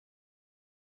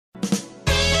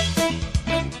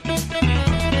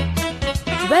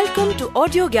Welcome to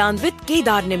Audio Gyan with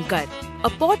Kedar Nimkar, a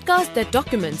podcast that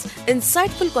documents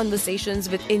insightful conversations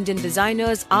with Indian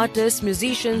designers, artists,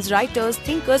 musicians, writers,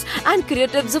 thinkers, and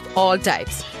creatives of all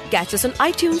types. Catch us on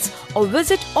iTunes or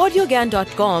visit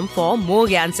audiogyan.com for more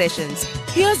Gyan sessions.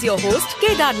 Here's your host,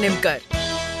 Kedar Nimkar.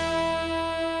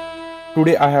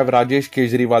 Today I have Rajesh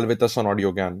Kejriwal with us on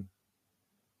Audio Gyan.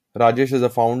 Rajesh is a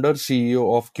founder,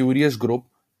 CEO of Curious Group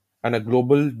and a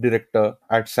global director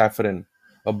at Saffron,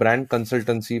 a brand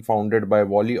consultancy founded by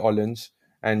Wally Ollins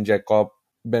and Jacob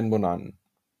Benbonan.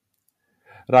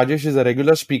 Rajesh is a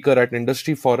regular speaker at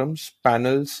industry forums,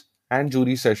 panels, and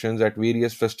jury sessions at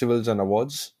various festivals and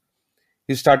awards.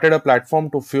 He started a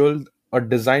platform to fuel a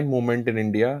design movement in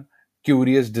India,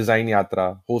 Curious Design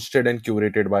Yatra, hosted and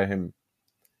curated by him.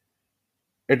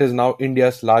 It is now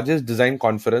India's largest design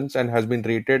conference and has been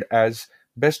rated as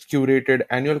best curated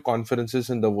annual conferences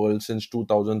in the world since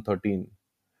 2013.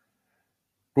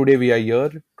 Today we are here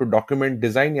to document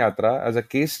Design Yatra as a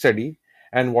case study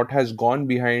and what has gone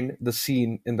behind the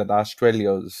scene in the last 12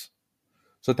 years.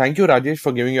 So thank you, Rajesh,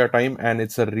 for giving your time, and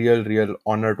it's a real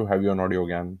honor to have you on Audio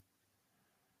Gyan.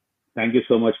 Thank you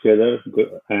so much, Kedar,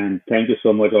 and thank you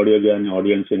so much, Audio Gyan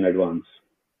audience in advance.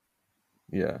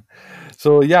 Yeah.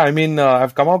 So yeah,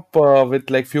 I've come up with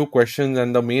like few questions,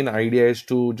 and the main idea is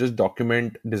to just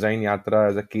document Design Yatra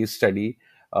as a case study.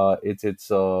 It's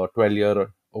a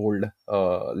 12-year-old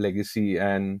legacy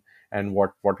and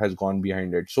what has gone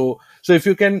behind it. So if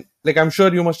you can, like, I'm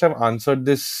sure you must have answered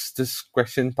this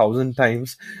question 1,000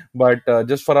 times, but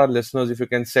just for our listeners, if you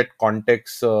can set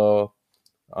context,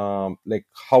 like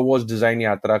how was Design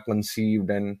Yatra conceived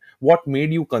and what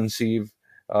made you conceive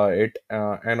it,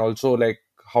 and also like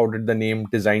how did the name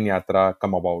Design Yatra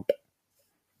come about?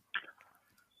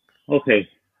 Okay.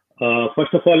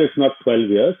 First of all, it's not 12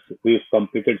 years. We've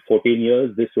completed 14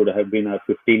 years. This would have been our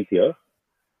 15th year. Oh,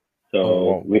 So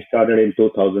wow. we started in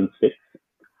 2006.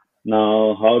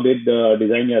 Now, how did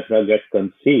Design Yatra get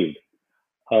conceived?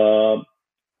 Uh,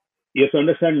 you have to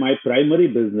understand my primary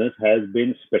business has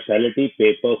been specialty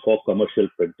paper for commercial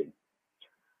printing.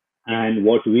 And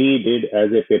what we did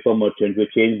as a paper merchant, we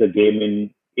changed the game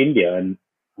in India and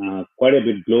quite a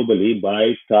bit globally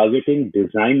by targeting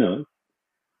designers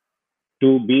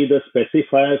to be the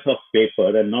specifiers of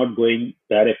paper and not going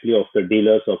directly after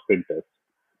dealers or printers.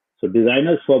 So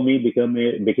designers for me became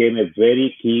a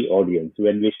very key audience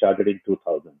when we started in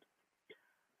 2000.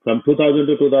 From 2000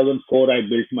 to 2004, I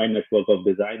built my network of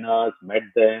designers, met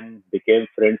them, became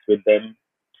friends with them,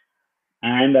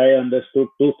 and I understood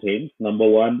two things. Number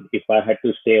one, if I had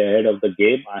to stay ahead of the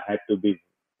game, I had to be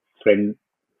friend,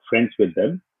 friends with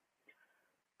them.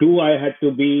 Two, I had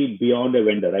to be beyond a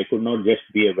vendor. I could not just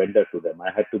be a vendor to them. I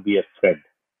had to be a friend.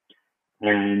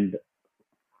 And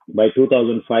by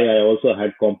 2005, I also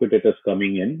had competitors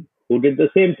coming in who did the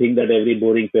same thing that every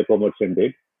boring paper merchant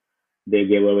did. They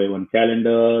gave away one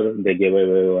calendar, they gave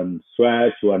away one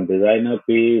swatch, one designer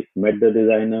piece, met the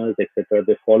designers, etc.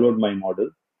 They followed my model.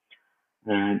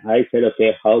 And I said,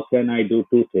 okay, how can I do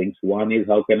two things? One is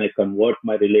how can I convert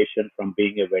my relation from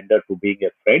being a vendor to being a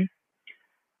friend?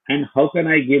 And how can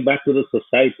I give back to the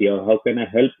society or how can I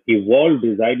help evolve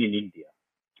design in India?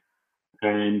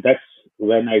 And that's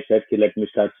when I said, "Okay, let me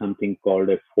start something called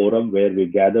a forum where we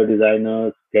gather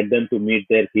designers, get them to meet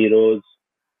their heroes.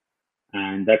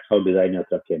 And that's how Design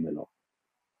Yatra came along.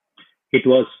 It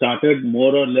was started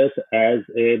more or less as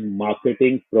a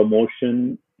marketing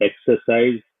promotion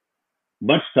exercise,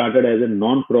 but started as a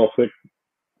non-profit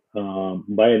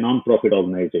by a non-profit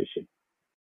organization.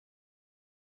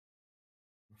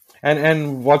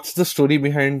 And what's the story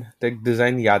behind like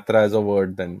Design Yatra as a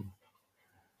word then?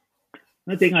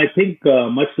 I think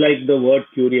much like the word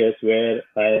curious, where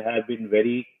I have been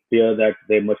very clear that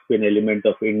there must be an element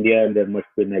of India and there must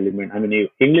be an element. I mean,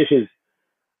 English is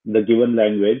the given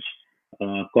language,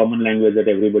 common language that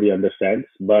everybody understands,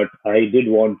 but I did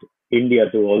want India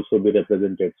to also be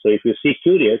represented. So if you see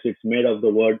curious, it's made of the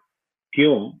word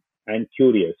kyo and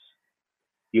curious.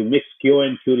 You mix kyo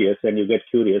and curious and you get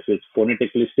curious, which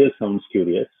phonetically still sounds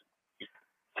curious.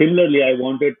 Similarly, I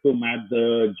wanted to map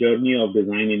the journey of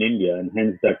design in India, and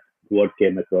hence that word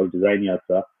came across, Design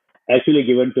Yatra, actually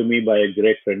given to me by a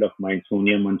great friend of mine,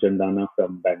 Sonia Manchandana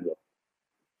from Bangalore.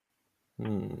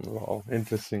 Wow,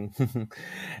 interesting.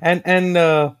 And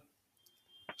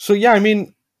so yeah,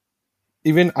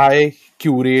 even I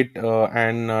curate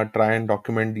and try and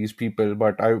document these people,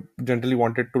 but I generally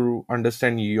wanted to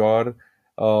understand your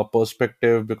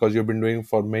perspective because you've been doing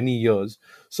for many years.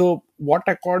 So, what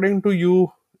according to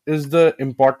you is the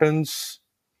importance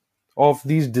of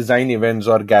these design events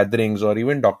or gatherings or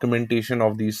even documentation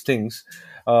of these things,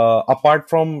 apart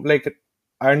from like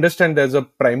I understand there's a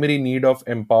primary need of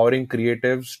empowering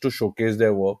creatives to showcase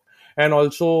their work, and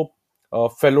also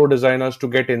fellow designers to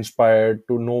get inspired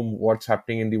to know what's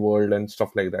happening in the world and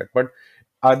stuff like that. But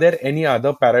are there any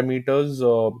other parameters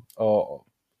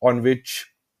on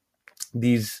which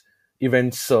these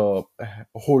events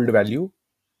hold value?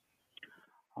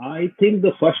 I think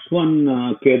the first one,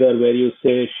 Kedar, where you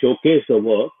say showcase the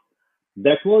work,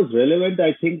 that was relevant,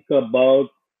 I think, about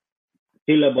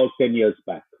till about 10 years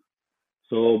back.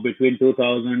 So between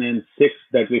 2006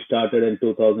 that we started and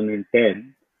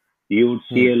 2010, you would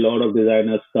see Hmm. a lot of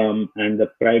designers come, and the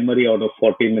primary out of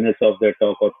 40 minutes of their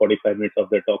talk or 45 minutes of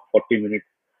their talk, 40 minutes,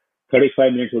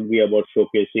 35 minutes would be about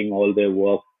showcasing all their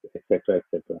work, etc.,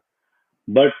 etc.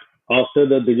 But after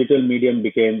the digital medium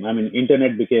became, I mean,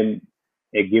 internet became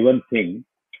a given thing,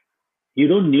 you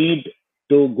don't need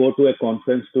to go to a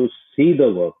conference to see the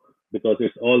work because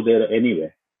it's all there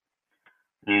anyway.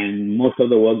 And most of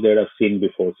the work that I've seen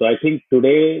before. So I think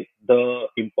today the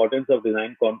importance of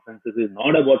design conferences is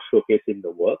not about showcasing the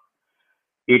work.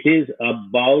 It is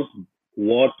about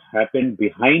what happened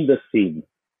behind the scene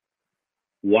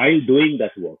while doing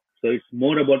that work. So it's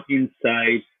more about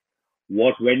insights,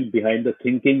 what went behind the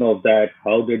thinking of that,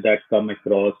 how did that come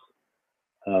across.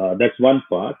 That's one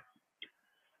part.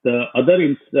 The other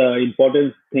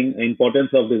importance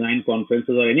of design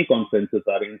conferences or any conferences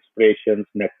are inspirations,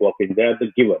 networking. They are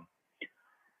the given.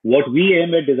 What we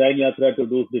aim at Design Yatra to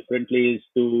do differently is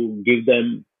to give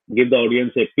the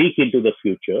audience a peek into the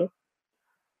future,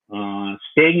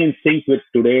 staying in sync with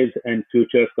today's and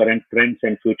future current trends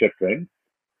and future trends,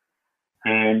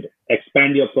 and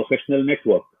expand your professional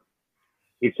network.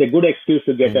 It's a good excuse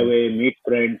to get Hmm. away, meet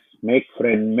friends, make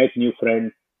new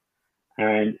friends,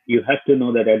 and you have to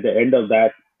know that at the end of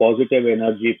that, positive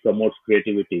energy promotes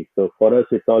creativity. So for us,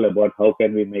 it's all about how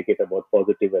can we make it about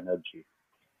positive energy.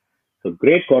 So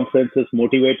great conferences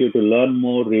motivate you to learn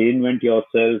more, reinvent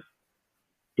yourself,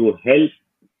 to help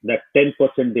that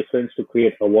 10% difference to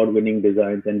create award-winning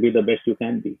designs and be the best you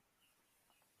can be.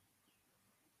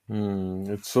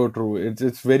 It's so true.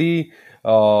 It's very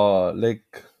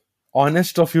like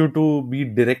honest of you to be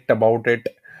direct about it.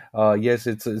 Yes,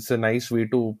 it's a nice way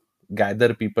to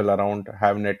gather people around,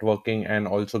 have networking, and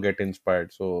also get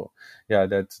inspired. So yeah,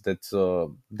 that's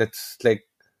like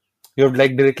you've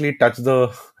like directly touched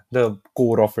the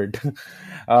core of it.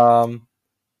 um,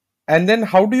 and then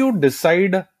how do you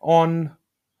decide on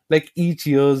like each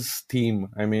year's theme?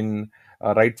 I mean,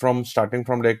 right from starting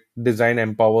from like design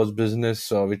empowers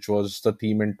business, which was the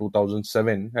theme in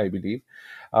 2007, I believe,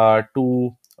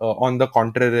 to on the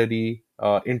contrary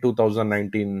in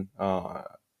 2019,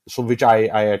 so which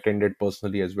I attended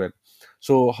personally as well.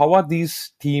 So how are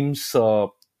these themes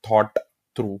thought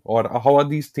through, or how are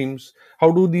these themes?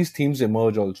 How do these themes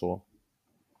emerge also?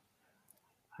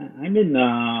 I mean,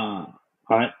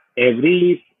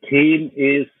 every theme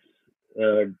is,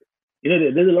 uh,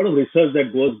 there's a lot of research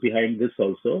that goes behind this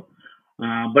also,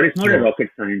 but it's not a Yeah. rocket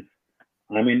science.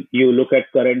 I mean, you look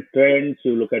at current trends,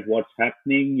 you look at what's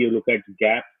happening, you look at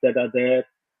gaps that are there,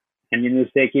 and then you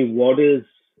say, okay, what is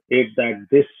it that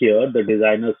this year the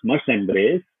designers must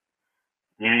embrace,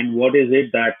 and what is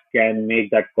it that can make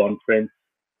that conference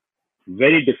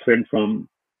very different from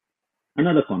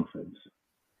another conference?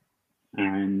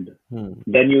 And Hmm.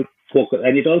 then you focus,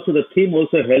 and it also, the theme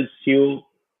also helps you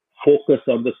focus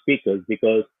on the speakers,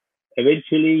 because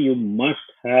eventually you must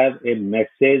have a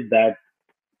message that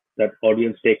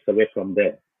audience takes away from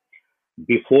there,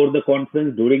 before the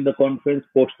conference, during the conference,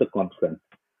 post the conference.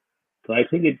 So I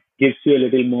think it gives you a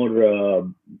little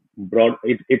more broad.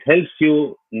 It helps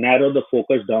you narrow the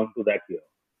focus down to that year.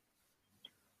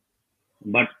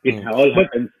 But it Hmm. all But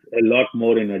happens a lot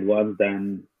more in advance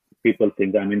than people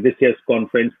think. I mean, this year's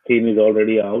conference theme is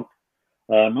already out.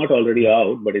 Not already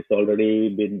out, but it's already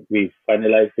been, we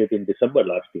finalized it in December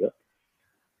last year.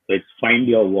 So it's Find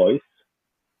Your Voice.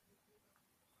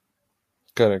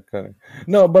 correct, correct.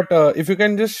 No, but if you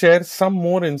can just share some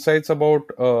more insights about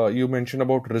you mentioned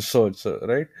about research,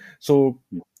 right? So,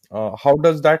 how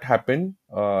does that happen,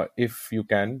 if you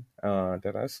can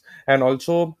tell us? And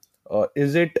also,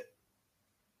 is it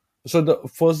so the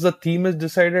first the theme is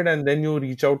decided and then you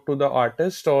reach out to the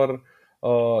artist, or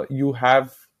you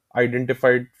have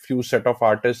identified few set of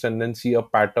artists and then see a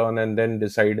pattern and then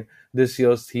decide this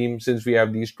year's theme, since we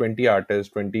have these 20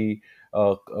 artists, 20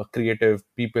 creative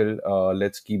people,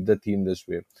 let's keep the theme this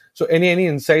way. So any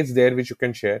insights there which you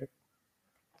can share?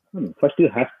 First, you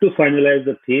have to finalize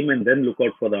the theme and then look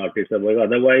out for the artist.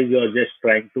 Otherwise, you're just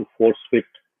trying to force fit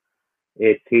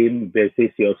a theme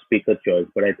basis your speaker choice.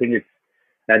 But I think it's,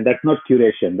 and that's not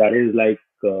curation. That is like,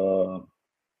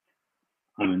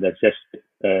 I mean, that's just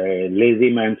a lazy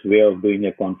man's way of doing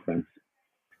a conference.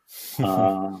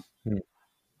 Uh,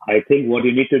 I think what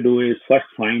you need to do is first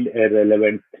find a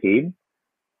relevant theme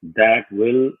that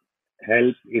will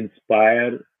help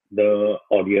inspire the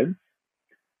audience.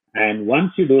 And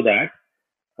once you do that,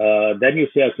 then you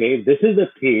say, okay, if this is the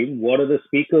theme, what are the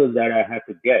speakers that I have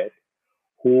to get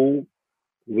who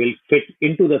will fit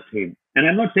into the theme? And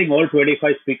I'm not saying all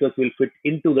 25 speakers will fit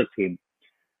into the theme.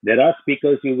 There are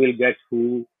speakers you will get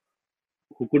who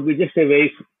could be just a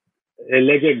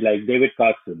legend like David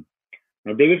Carson.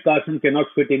 Now, David Carson cannot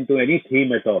fit into any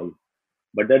theme at all,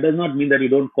 but that does not mean that you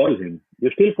don't call him. You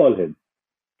still call him.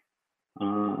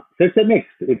 So it's a mix.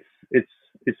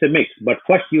 It's a mix. But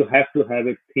first, you have to have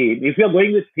a theme. If you're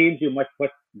going with themes, you must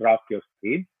first draft your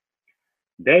theme.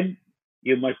 Then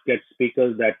you must get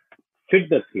speakers that fit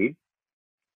the theme,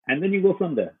 and then you go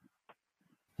from there.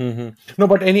 No,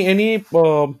 but any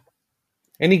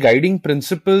guiding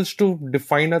principles to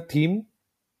define a theme?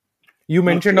 You Not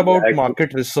mentioned really. about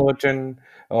market research and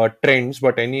trends,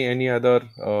 but any other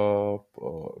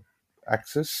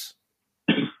axis?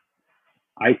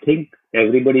 I think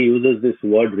everybody uses this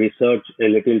word research a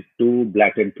little too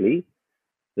blatantly.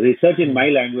 Research in my Hmm.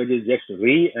 language is just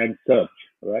re and search,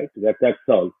 right? That's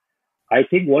all. I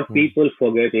think what Hmm. people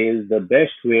forget is the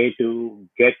best way to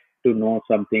get to know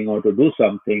something or to do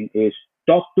something is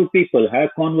talk to people, have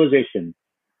conversation.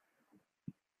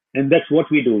 And that's what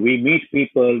we do. We meet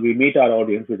people, we meet our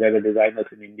audience, which are the designers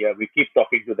in India. We keep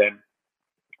talking to them.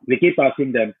 We keep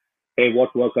asking them, hey,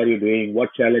 what work are you doing?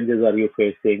 What challenges are you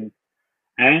facing?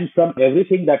 And from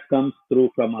everything that comes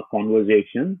through from a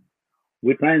conversation,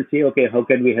 we try and see, okay, how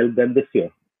can we help them this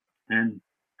year? And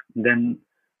then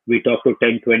we talk to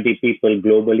 10, 20 people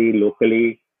globally,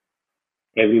 locally.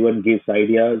 Everyone gives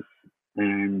ideas,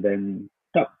 and then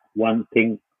one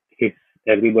thing hits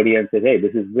everybody and says, hey,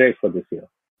 this is great for this year.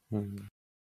 Hmm.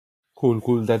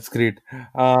 Cool. That's great.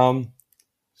 Um,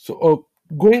 so,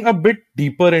 going a bit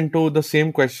deeper into the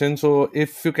same question, so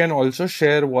if you can also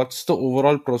share what's the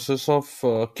overall process of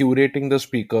curating the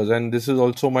speakers, and this is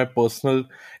also my personal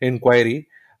inquiry,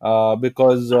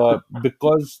 because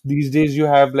these days you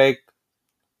have like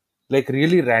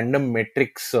really random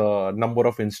metrics, number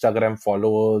of Instagram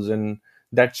followers and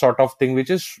that sort of thing, which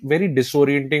is very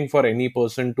disorienting for any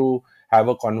person to have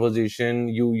a conversation.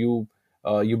 You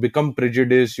become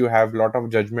prejudiced, you have a lot of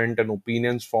judgment and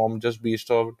opinions formed just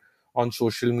based on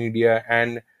social media.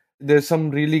 And there's some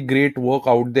really great work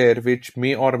out there which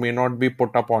may or may not be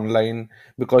put up online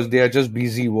because they are just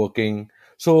busy working.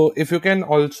 So if you can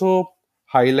also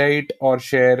highlight or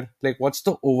share like what's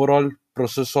the overall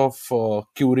process of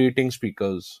curating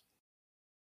speakers?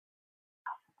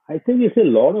 I think it's a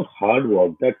lot of hard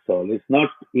work. That's all. It's not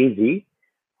easy,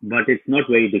 but it's not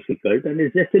very difficult. And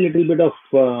it's just a little bit of,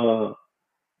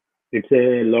 it's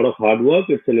a lot of hard work.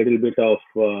 It's a little bit of,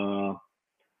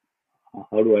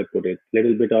 how do I put it?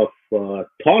 Little bit of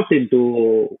thought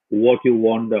into what you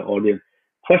want the audience.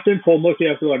 First and foremost, you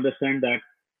have to understand that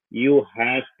you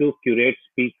have to curate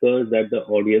speakers that the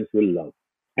audience will love.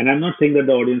 And I'm not saying that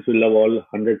the audience will love all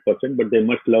 100%, but they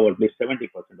must love at least 70%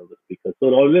 of the speakers. So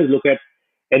always look at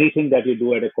anything that you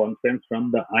do at a conference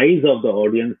from the eyes of the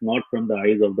audience, not from the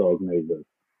eyes of the organizers.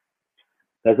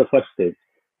 That's the first stage.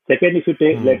 Second, if you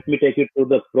take, Hmm. let me take you through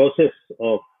the process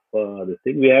of this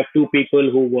thing. We have two people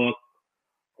who work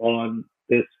on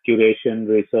this curation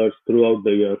research throughout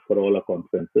the year for all our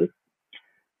conferences.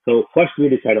 So first we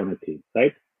decide on a theme,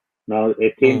 right? Now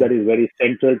a theme Hmm. that is very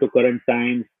central to current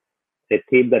times, a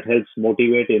theme that helps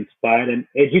motivate, inspire, and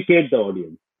educate the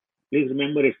audience. Please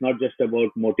remember, it's not just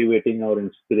about motivating or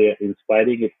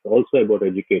inspiring, it's also about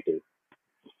educating.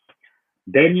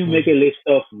 Then you make a Hmm. list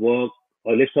of work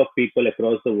or list of people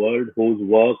across the world whose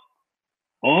work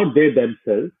or they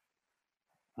themselves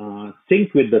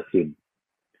sync with the theme.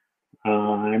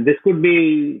 And this could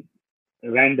be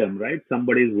random, right?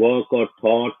 Somebody's work or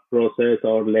thought process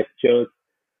or lectures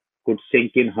could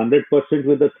sync in 100%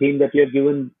 with the theme that you have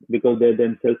given because they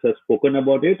themselves have spoken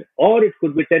about it, or it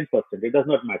could be 10%. It does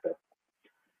not matter.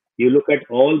 You look at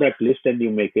all that list and you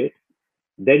make it.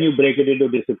 Then you break it into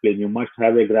discipline. You must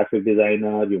have a graphic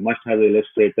designer, you must have an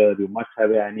illustrator, you must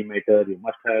have an animator, you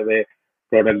must have a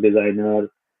product designer,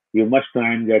 you must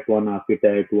try and get one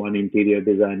architect, one interior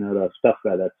designer, or stuff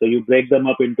like that. So you break them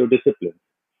up into disciplines.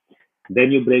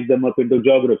 Then you break them up into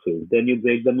geographies. Then you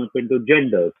break them up into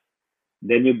genders.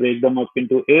 Then you break them up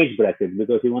into age brackets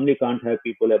because you only can't have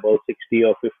people above 60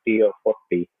 or 50 or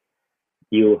 40.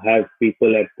 You have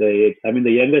people at the age. I mean,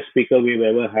 the youngest speaker we've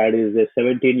ever had is a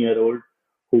 17-year-old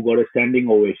who got a standing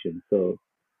ovation. So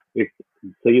It,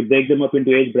 so you break them up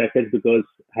into age brackets because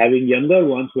having younger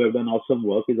ones who have done awesome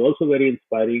work is also very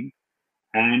inspiring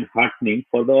and heartening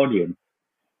for the audience.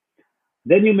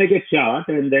 Then you make a chart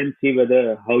and then see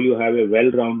whether how you have a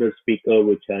well-rounded speaker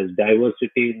which has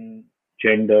diversity in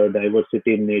gender,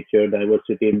 diversity in nature,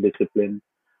 diversity in discipline,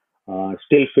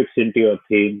 still fits into your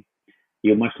theme.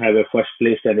 You must have a first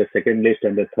list and a second list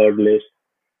and a third list.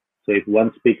 So if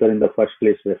one speaker in the first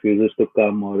list refuses to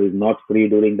come or is not free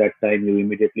during that time, you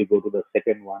immediately go to the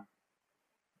second one.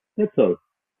 That's all.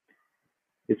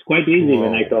 It's quite easy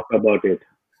when I Wow. talk about it.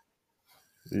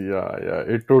 Yeah, yeah.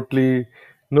 It totally,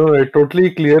 no, it totally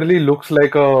clearly looks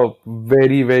like a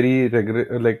very, very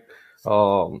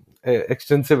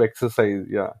extensive exercise.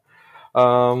 Yeah.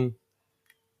 Um,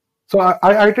 so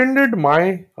I attended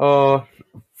my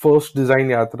first design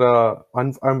yatra.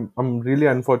 I'm really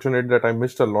unfortunate that I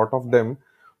missed a lot of them,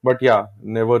 but yeah,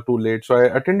 never too late. So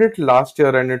I attended last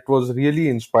year, and it was really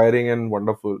inspiring and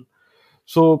wonderful.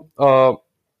 So,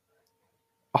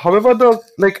 however, the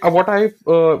like what I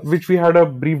which we had a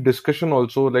brief discussion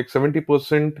also, like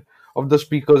 70% of the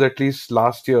speakers at least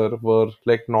last year were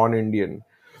like non-Indian.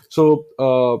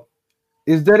 So,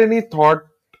 is there any thought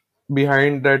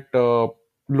behind that,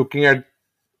 looking at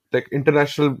like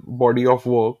international body of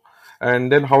work, and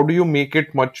then how do you make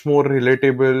it much more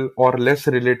relatable or less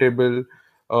relatable,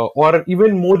 or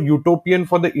even more utopian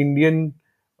for the Indian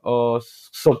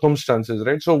circumstances,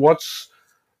 right? So what's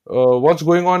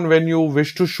going on when you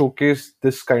wish to showcase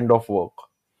this kind of work?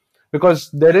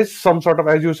 Because there is some sort of,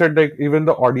 as you said, like even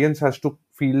the audience has to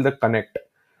feel the connect.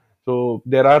 So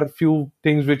there are few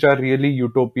things which are really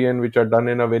utopian, which are done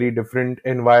in a very different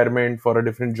environment, for a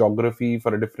different geography,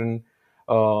 for a different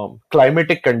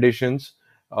climatic conditions.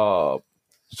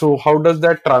 So how does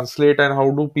that translate, and how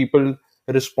do people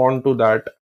respond to that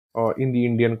in the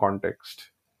Indian context?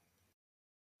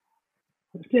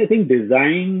 Actually, I think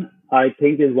design, I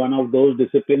think, is one of those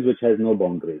disciplines which has no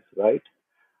boundaries, right?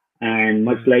 And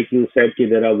much Hmm. like you said,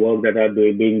 there are work that are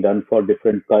being done for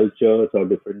different cultures or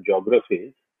different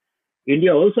geographies.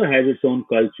 India also has its own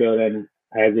culture and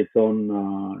has its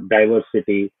own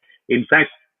diversity. In fact,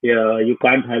 you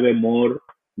can't have a more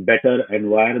better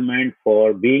environment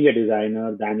for being a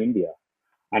designer than India.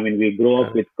 I mean, we grow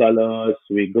up Correct. with colors,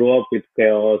 we grow up with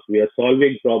chaos, we are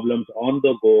solving problems on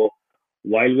the go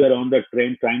while we are on the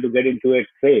train trying to get into a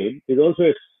train is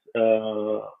also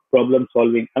a problem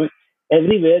solving. I mean,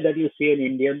 everywhere that you see an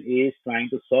Indian is trying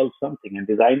to solve something, and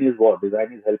design is what?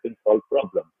 Design is helping solve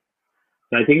problems.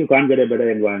 So I think you can't get a better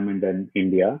environment than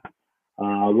India.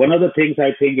 One of the things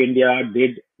I think India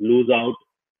did lose out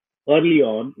early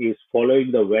on is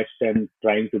following the West and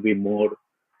trying to be more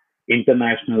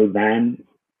international than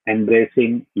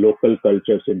embracing local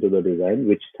cultures into the design,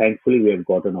 which thankfully we have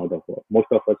gotten out of. Most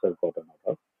of us have gotten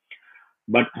out of.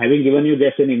 But having given you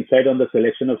just an insight on the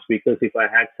selection of speakers, if I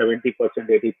had 70%,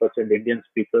 80% Indian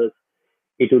speakers,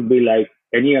 it would be like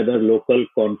any other local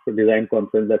design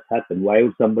conference that's happened. Why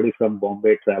would somebody from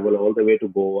Bombay travel all the way to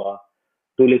Goa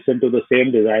to listen to the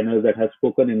same designers that have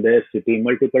spoken in their city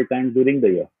multiple times during the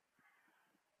year?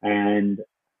 And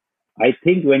I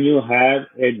think when you have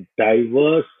a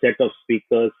diverse set of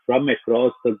speakers from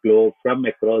across the globe, from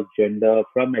across gender,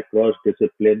 from across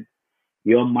discipline,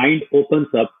 your mind opens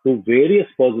up to various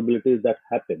possibilities that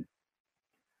happen.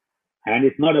 And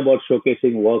it's not about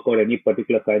showcasing work or any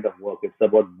particular kind of work. It's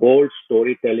about bold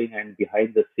storytelling and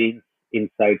behind the scenes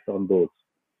insights on those.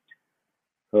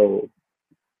 So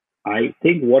I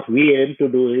think what we aim to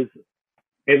do is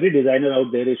every designer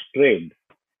out there is trained.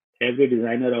 Every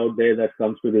designer out there that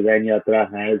comes to Design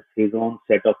Yatra has his own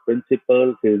set of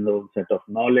principles, his own set of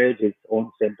knowledge, his own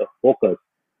set of focus.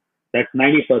 That's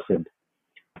 90%.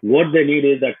 What they need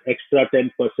is that extra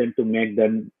 10% to make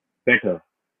them better,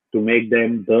 to make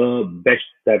them the best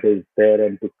that is there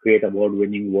and to create award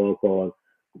winning work or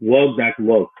work that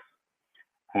works.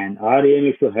 And our aim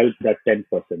is to help that 10%,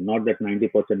 not that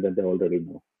 90% that they already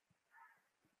know.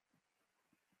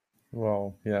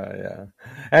 Wow. Yeah, yeah.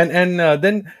 And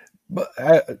then,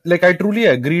 like, I truly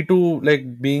agree to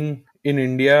like being in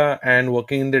India and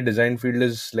working in the design field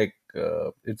is like,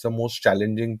 it's the most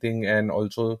challenging thing, and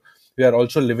also we are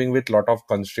also living with lot of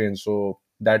constraints. So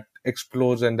that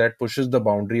explores and that pushes the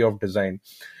boundary of design.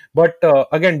 But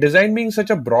again, design being such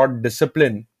a broad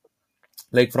discipline,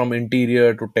 like from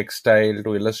interior to textile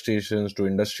to illustrations to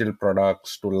industrial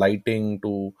products to lighting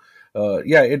to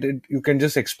you can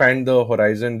just expand the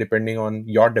horizon depending on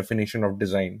your definition of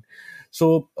design.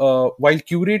 So while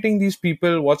curating these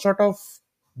people, what sort of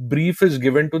brief is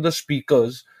given to the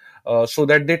speakers, so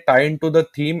that they tie into the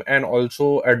theme and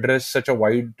also address such a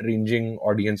wide ranging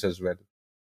audience as well?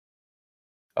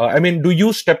 I mean, do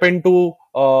you step into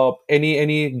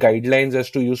any guidelines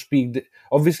as to you speak?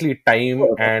 Obviously, time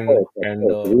Of course, of and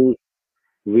course.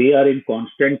 We are in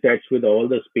constant touch with all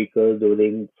the speakers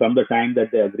during from the time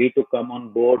that they agree to come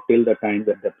on board till the time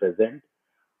that they present.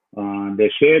 They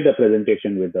share the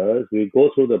presentation with us. We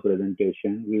go through the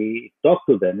presentation. We talk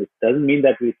to them. It doesn't mean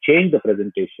that we change the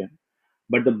presentation,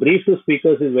 but the brief to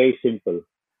speakers is very simple.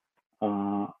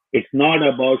 It's not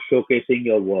about showcasing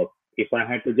your work. If I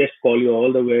had to just call you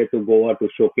all the way to Goa to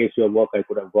showcase your work, I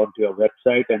could have gone to your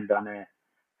website and done a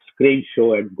screen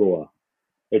show at Goa.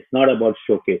 It's not about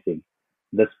showcasing.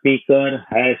 The speaker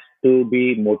has to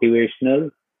be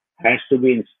motivational, has to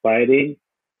be inspiring,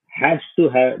 has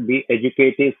to be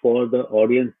educative for the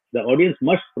audience. The audience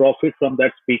must profit from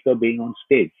that speaker being on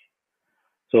stage.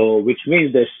 So, which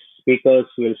means the speakers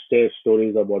will share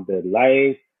stories about their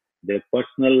life, their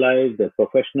personal life, their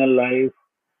professional life.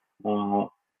 Uh,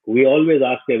 we always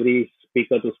ask every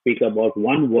speaker to speak about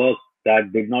one work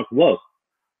that did not work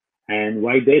and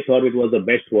why they thought it was the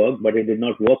best work, but it did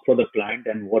not work for the client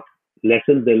and what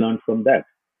lessons they learned from that.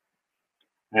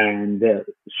 And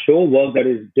show work that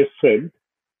is different.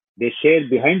 They share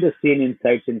behind the scene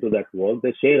insights into that work.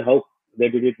 They share how they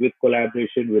did it with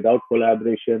collaboration, without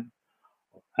collaboration,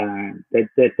 and they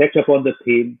touch upon the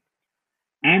theme.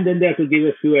 And then they have to give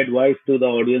a few advice to the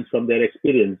audience from their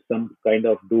experience, some kind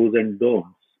of do's and don'ts.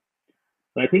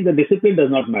 So I think the discipline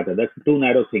does not matter. That's too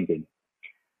narrow thinking.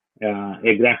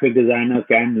 A graphic designer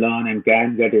can learn and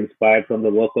can get inspired from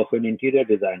the work of an interior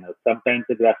designer. Sometimes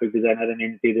a graphic designer and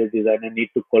interior designer need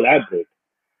to collaborate.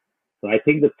 So I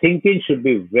think the thinking should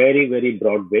be very, very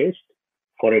broad based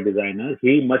for a designer.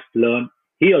 He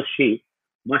or she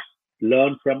must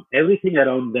learn from everything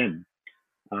around them,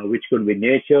 which could be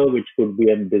nature, which could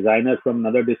be a designer from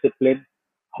another discipline.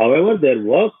 However, their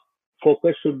work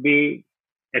focus should be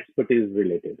expertise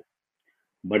related,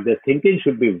 but their thinking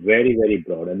should be very, very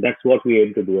broad. And that's what we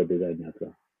aim to do at Design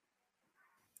Yatra.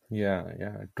 yeah,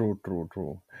 yeah, true, true,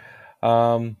 true.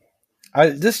 Um,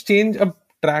 I'll just change a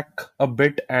track a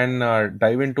bit and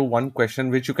dive into one question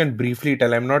which you can briefly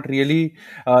tell. I'm not really,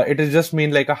 it is just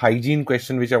mean like a hygiene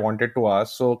question which I wanted to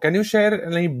ask. So, can you share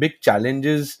any big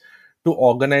challenges to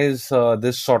organize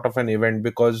this sort of an event?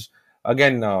 Because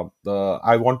again,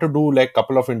 I want to do like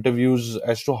couple of interviews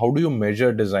as to how do you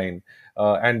measure design,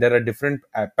 and there are different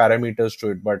parameters to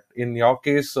it. But in your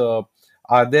case,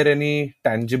 are there any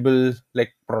tangible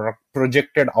like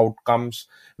projected outcomes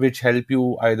which help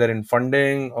you either in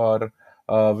funding or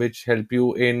which help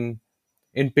you in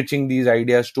pitching these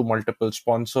ideas to multiple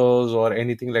sponsors or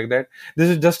anything like that? This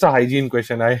is just a hygiene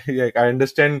question. I like, I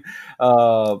understand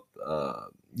uh, uh,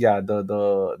 yeah,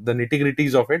 the nitty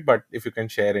gritties of it, but if you can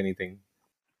share anything.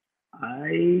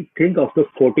 I think after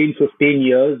 14, 15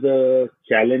 years, the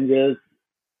challenges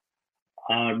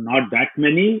are not that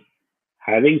many.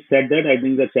 Having said that, I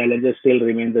think the challenges still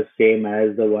remain the same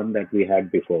as the one that we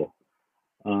had before.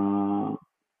 Uh,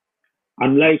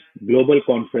 Unlike global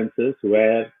conferences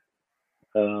where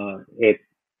a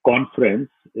conference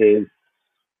is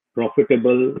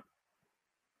profitable,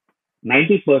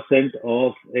 90%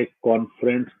 of a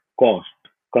conference cost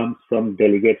comes from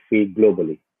delegate fee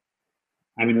globally.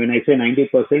 I mean, when I say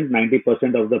 90%,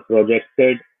 90% of the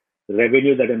projected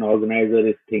revenue that an organizer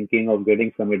is thinking of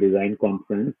getting from a design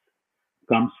conference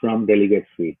comes from delegate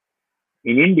fee.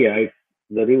 In India, it's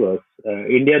the reverse.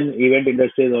 Indian event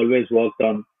industry has always worked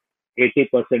on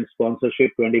 80%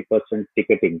 sponsorship, 20%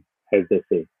 ticketing, as they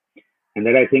say. And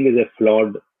that I think is a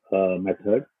flawed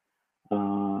method.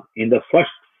 In the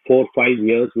first 4 5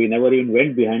 years, we never even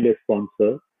went behind a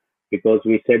sponsor because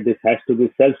we said this has to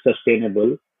be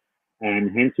self-sustainable,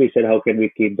 and hence we said how can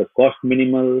we keep the cost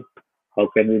minimal? How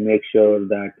can we make sure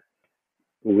that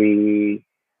we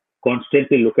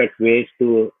constantly look at ways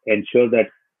to ensure that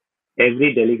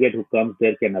every delegate who comes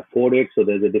there can afford it? So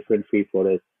there's a different fee for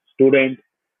a student,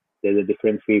 there's a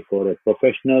different fee for a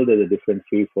professional, there's a different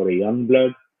fee for a young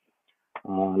blood.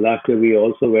 Last year we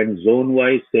also went zone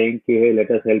wise saying, hey,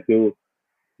 let us help you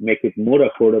make it more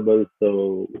affordable.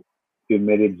 So we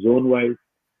made it zone wise.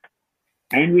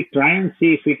 And we try and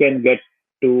see if we can get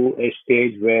to a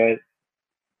stage where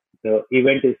the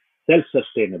event is self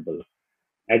sustainable.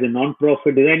 As a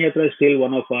non-profit, Design Yatra is still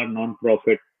one of our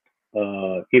non-profit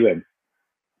events.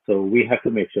 So we have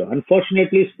to make sure.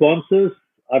 Unfortunately, sponsors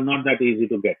are not that easy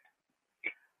to get.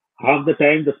 Half the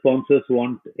time, the sponsors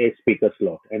want a speaker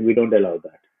slot, and we don't allow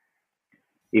that.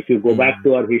 If you go back Hmm.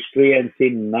 to our history and see,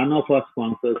 none of our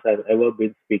sponsors have ever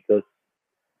been speakers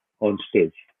on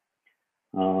stage.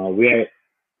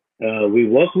 We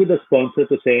work with the sponsor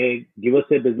to say, give us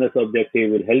a business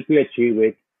objective, we'll help you achieve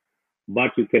it,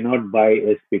 but you cannot buy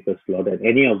a speaker slot at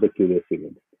any of the Curious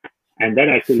events. And that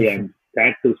actually, I'm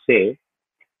sad to say,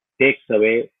 takes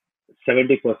away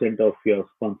 70% of your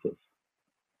sponsors.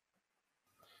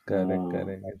 Correct, Uh,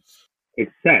 correct.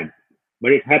 it's sad,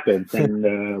 but it happens,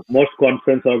 and most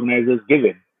conference organizers give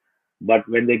in. But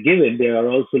when they give in, they are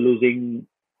also losing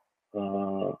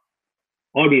uh,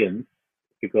 audience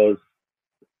because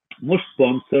most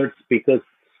sponsored speakers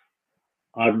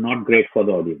are not great for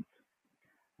the audience.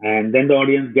 And then the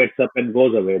audience gets up and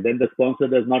goes away. Then the sponsor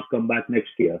does not come back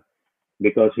next year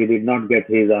because he did not get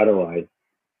his ROI.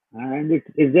 And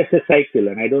it's just a cycle,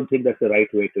 and I don't think that's the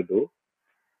right way to do.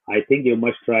 I think you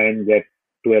must try and get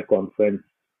to a conference.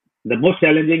 The most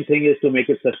challenging thing is to make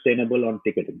it sustainable on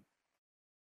ticketing.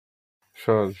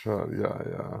 Sure, sure. Yeah,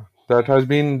 yeah. That has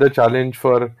been the challenge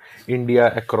for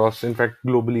India across, in fact,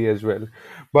 globally as well.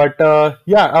 But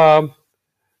yeah,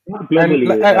 Not and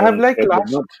globally, I have like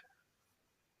last, not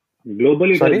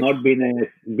globally. It has sorry. not been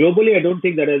a globally. I don't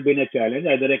think that has been a challenge.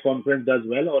 Either a conference does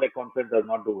well or a conference does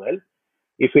not do well.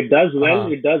 If Uh, it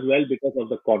does well because of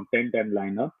the content and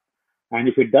lineup. And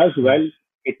if it does hmm. well,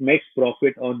 it makes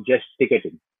profit on just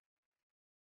ticketing.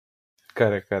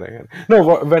 Correct, correct. No,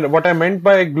 what I meant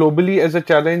by globally as a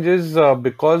challenge is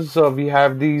because we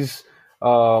have these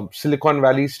Silicon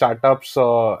Valley startups,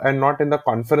 and not in the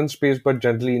conference space, but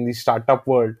generally in the startup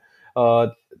world. Uh,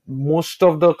 Most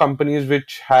of the companies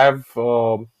which have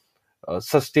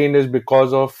sustained is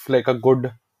because of like a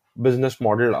good business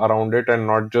model around it, and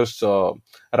not just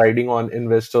riding on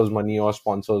investors' money or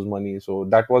sponsors' money. So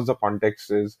that was the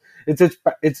context. Is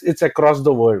it's across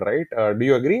the world, right? Do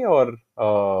you agree or?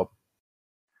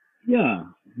 Yeah,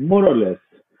 more or less.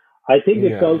 I think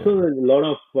it's Yeah, also yeah. a lot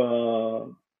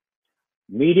of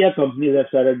media companies have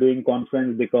started doing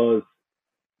conference because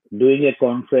doing a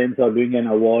conference or doing an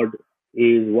award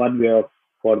is one way of,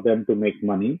 for them to make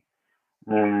money.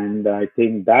 And I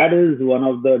think that is one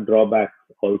of the drawbacks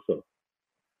also.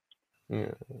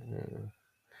 Yeah, yeah.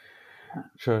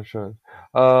 Sure, sure.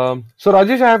 So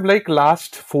Rajesh, I have like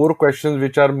last four questions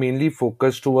which are mainly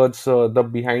focused towards the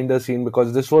behind the scene,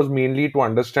 because this was mainly to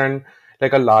understand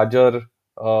like a larger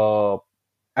uh,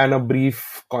 and a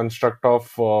brief construct of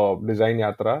Design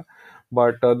Yatra.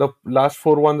 But the last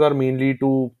four ones are mainly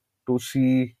to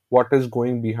see what is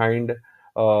going behind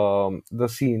the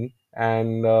scene.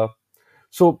 And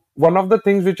so one of the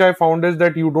things which I found is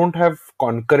that you don't have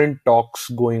concurrent talks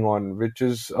going on, which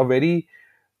is a very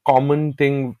common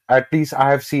thing, at least I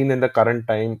have seen in the current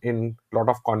time in a lot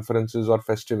of conferences or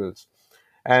festivals.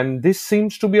 And this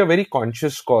seems to be a very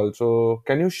conscious call. So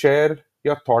can you share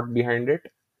your thought behind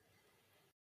it?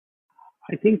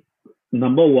 I think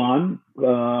number one,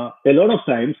 a lot of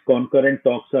times concurrent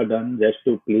talks are done just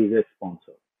to please a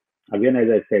sponsor. Again, as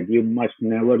I said, you must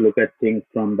never look at things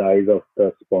from the eyes of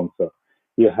the sponsor.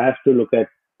 You have to look at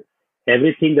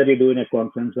everything that you do in a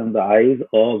conference from the eyes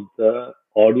of the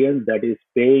audience that is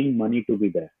paying money to be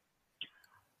there.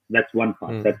 That's one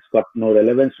part. Hmm. That's got no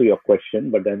relevance to your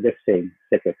question, but I'm just saying.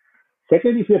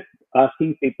 Second, if you're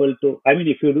asking people to, I mean,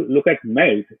 if you look at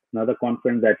Melt, another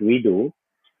conference that we do,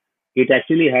 it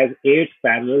actually has 8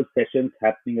 parallel sessions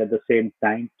happening at the same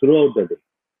time throughout the day.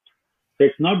 So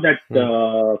it's not that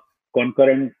Hmm.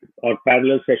 concurrent or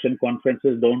parallel session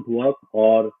conferences don't work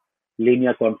or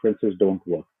linear conferences don't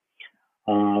work.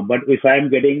 But if I'm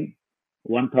getting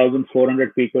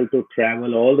 1,400 people to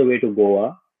travel all the way to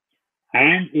Goa,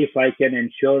 and if I can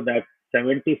ensure that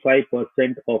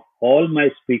 75% of all my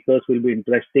speakers will be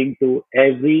interesting to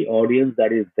every audience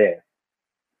that is there,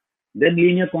 then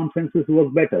linear conferences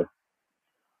work better.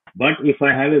 But if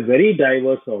I have a very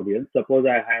diverse audience, suppose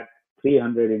I have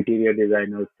 300 interior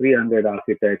designers, 300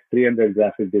 architects, 300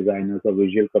 graphic designers or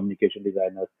visual communication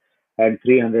designers, and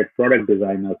 300 product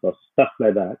designers or stuff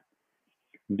like that,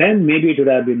 then maybe it would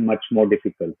have been much more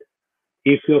difficult.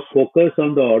 If your focus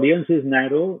on the audience is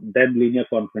narrow, then linear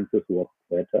conferences work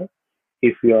better.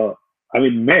 If you're, I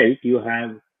mean, Melt, you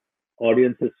have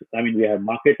audiences. I mean, we have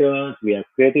marketers, we have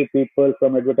creative people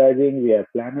from advertising, we have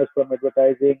planners from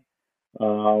advertising,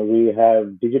 we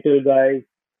have digital guys,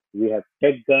 we have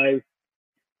tech guys.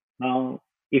 Now,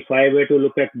 if I were to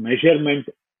look at measurement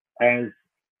as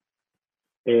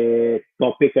a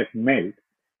topic at Melt,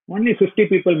 only 50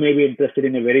 people may be interested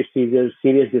in a very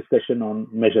serious discussion on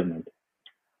measurement.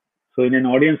 So, in an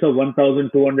audience of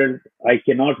 1,200, I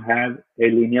cannot have a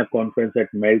linear conference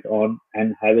at Melt on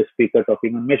and have a speaker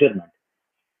talking on measurement.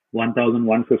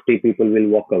 1,150 people will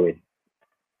walk away.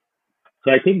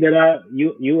 So, I think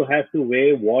you have to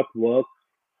weigh what works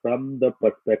from the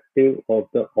perspective of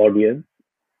the audience.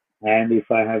 And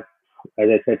if I have, as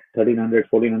I said, 1,300,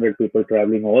 1,400 people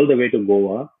traveling all the way to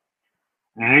Goa,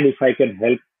 And if I can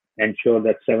help ensure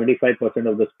that 75%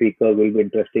 of the speaker will be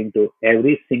interesting to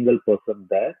every single person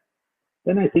there,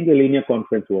 then I think a linear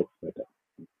conference works better.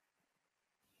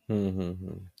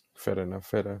 Mm-hmm. Fair enough.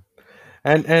 Fair enough.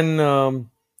 And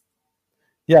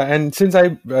yeah, and since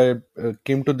I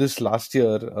came to this last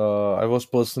year, I was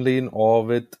personally in awe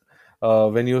with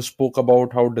when you spoke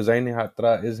about how Design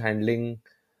Yatra is handling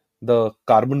the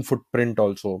carbon footprint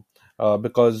also,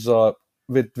 because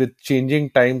with changing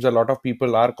times, a lot of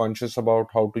people are conscious about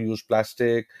how to use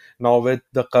plastic. Now with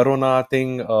the Corona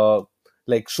thing,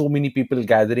 like so many people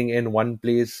gathering in one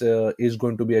place is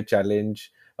going to be a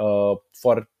challenge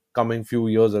for coming few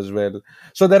years as well.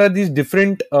 So there are these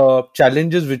different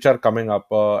challenges which are coming up,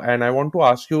 and I want to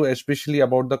ask you especially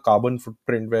about the carbon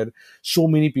footprint, where so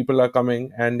many people are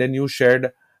coming, and then you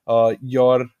shared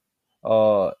your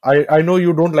I know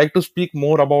you don't like to speak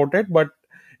more about it, but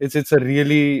it's a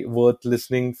really worth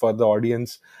listening for the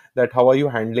audience. That how are you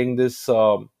handling this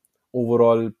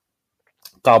overall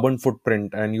carbon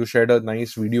footprint? And you shared a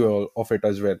nice video of it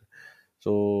as well.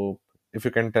 So if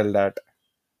you can tell that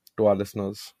to our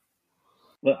listeners.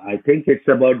 Well, I think it's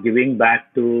about giving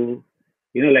back to,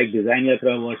 like Design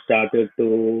Yatra was started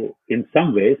to, in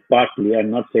some ways, partly, I'm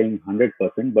not saying 100%,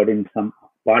 but in some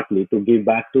partly to give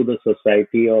back to the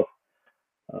society of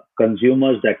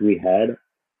consumers that we had,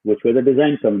 which were the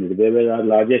design community. They were our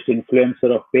largest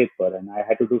influencer of paper, and I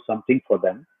had to do something for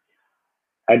them.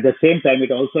 At the same time,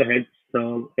 it also helps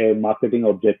serve a marketing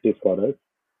objective for us.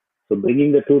 So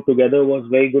bringing the two together was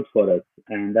very good for us,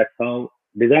 and that's how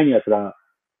Design Yatra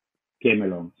came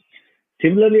along.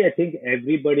 Similarly, I think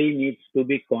everybody needs to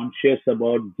be conscious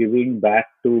about giving back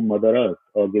to Mother Earth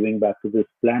or giving back to this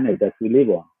planet that we live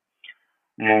on.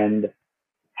 And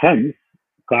hence,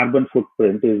 carbon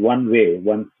footprint is one way,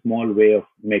 one small way of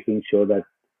making sure that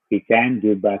we can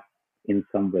give back in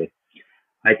some way.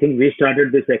 I think we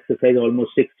started this exercise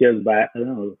almost 6 years back,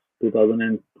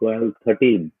 2012,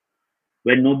 13,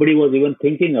 when nobody was even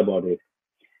thinking about it.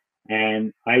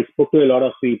 And I spoke to a lot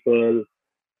of people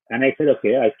and I said,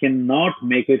 okay, I cannot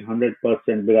make it 100%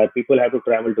 because people have to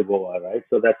travel to Goa, right?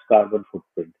 So that's carbon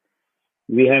footprint.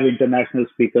 We have international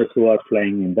speakers who are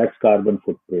flying in. That's carbon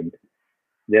footprint.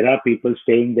 There are people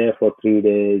staying there for 3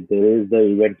 days. There is the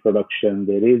event production.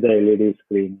 There is the LED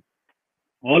screen.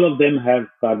 All of them have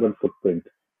carbon footprint.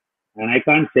 And I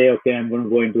can't say, okay, I'm going to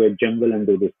go into a jungle and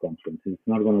do this conference. It's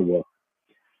not going to work.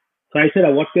 So I said,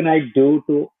 what can I do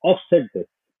to offset this?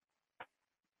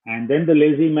 And then the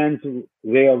lazy man's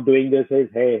way of doing this is,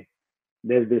 hey,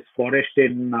 there's this forest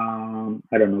in,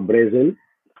 I don't know, Brazil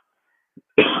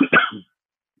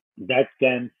that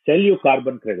can sell you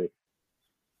carbon credits.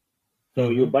 So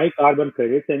you Mm-hmm. buy carbon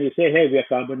credits and you say, hey, we are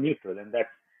carbon neutral. And that's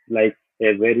like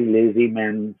a very lazy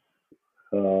man's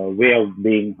way of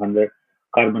being 100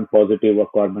 carbon positive or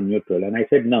carbon neutral. And I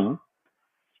said, no,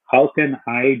 how can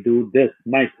I do this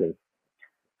myself?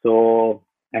 So,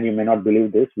 and you may not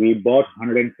believe this, we bought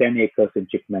 110 acres in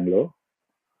Chikmagalur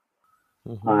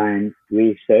Mm-hmm. and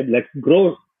we said, let's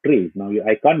grow trees. Now,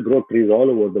 I can't grow trees all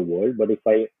over the world, but if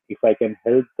I can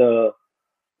help the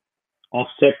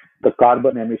offset the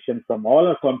carbon emission from all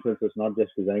our conferences, not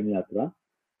just Design Yatra,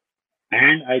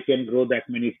 and I can grow that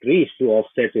many trees to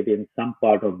offset it in some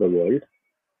part of the world,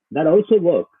 that also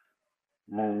works.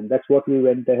 And that's what we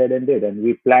went ahead and did. And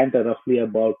we plant roughly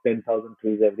about 10,000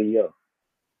 trees every year.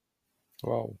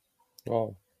 Wow.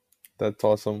 Wow. That's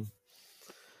awesome.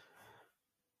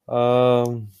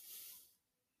 Um,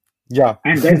 yeah.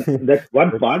 And then that's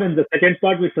one part. And the second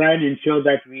part, we try and ensure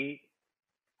that we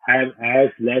have as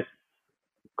less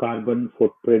carbon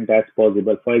footprint as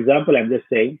possible. For example, I'm just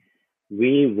saying,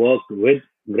 we worked with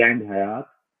Grand Hyatt.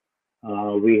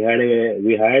 We had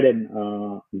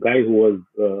a guy who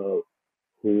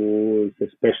is a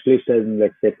specialist in,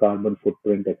 let's say, carbon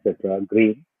footprint, etc.,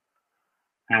 green,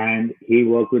 and he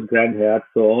worked with Grand Hyatt.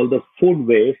 So all the food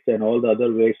waste and all the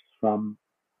other waste from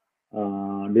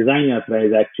Design Yatra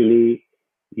is actually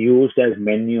used as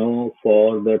manure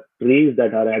for the trees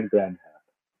that are at Grand Hyatt.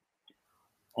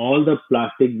 All the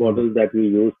plastic Mm. bottles that we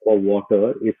use for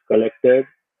water is collected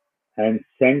and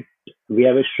sent. We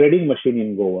have a shredding machine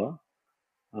in Goa,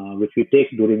 which we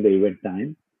take during the event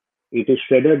time. It is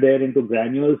shredded there into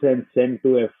granules and sent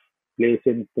to a place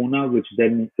in Pune, which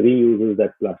then reuses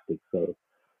that plastic. So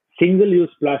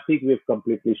single-use plastic we've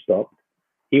completely stopped.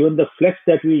 Even the flex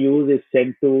that we use is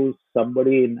sent to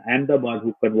somebody in Ahmedabad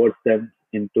who converts them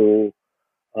into,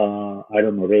 I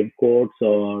don't know, raincoats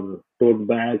or tote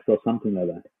bags or something like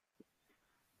that.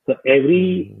 So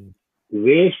every Mm.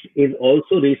 waste is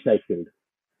also recycled.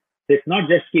 So it's not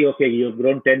just ki, okay, you've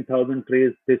grown 10,000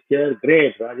 trees this year,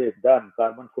 great, Rajesh, done,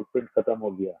 carbon footprint khatam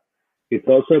ho gaya. It's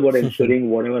also about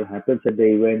ensuring whatever happens at the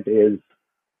event is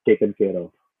taken care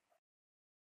of.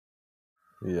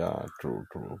 Yeah, true,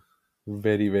 true.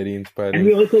 Very, very And inspiring.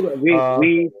 we also Uh,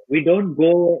 we don't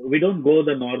go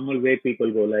the normal way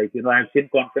people go. Like, I've seen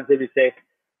conferences which say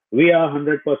we are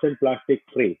 100% plastic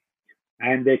free,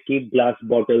 and they keep glass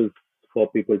bottles for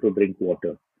people to drink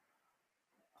water.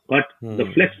 But the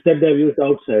flex hmm. that they've used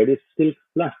outside is still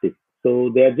plastic.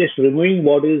 So they are just removing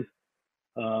what is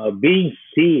being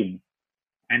seen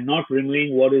and not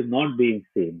removing what is not being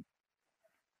seen.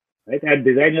 Right? At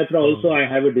Design Yatra also, Hmm. I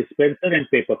have a dispenser and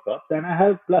paper cups, and I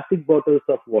have plastic bottles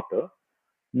of water.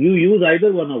 You use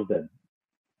either one of them.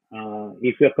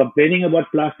 If you're complaining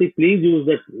about plastic, please use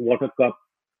the water cup,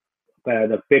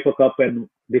 the paper cup and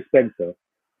dispenser.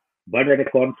 But at a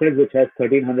conference which has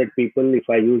 1,300 people, if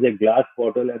I use a glass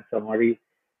bottle and somebody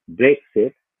breaks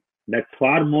it, that's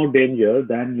far more danger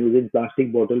than using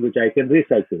plastic bottle which I can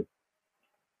recycle.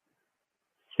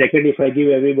 Second, if I give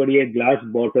everybody a glass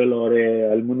bottle or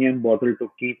a aluminum bottle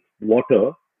to keep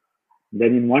water,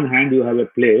 then in one hand you have a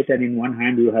plate and in one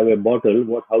hand you have a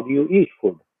bottle. How do you eat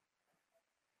food?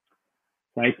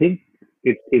 So I think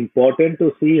it's important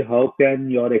to see how can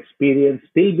your experience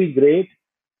still be great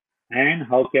and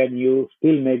how can you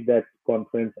still make that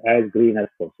conference as green as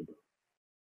possible.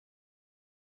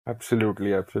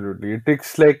 Absolutely, absolutely. It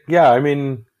takes like, yeah, I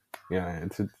mean, yeah,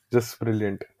 it's just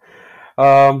brilliant.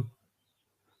 Um,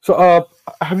 So,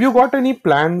 have you got any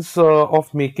plans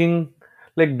of making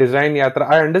like design yatra?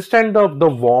 I understand the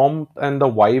warmth and the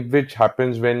vibe which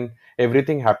happens when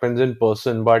everything happens in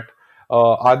person, but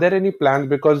are there any plans?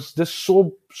 Because there's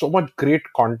so much great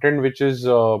content which is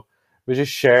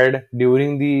shared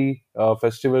during the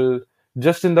festival,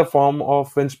 just in the form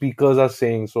of when speakers are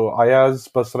saying. So, Ayaz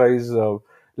Pasrai's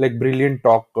like brilliant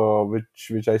talk,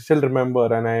 which I still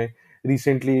remember, and I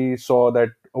recently saw that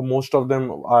most of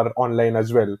them are online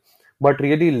as well, but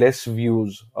really less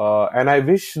views. And I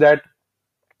wish that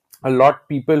a lot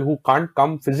people who can't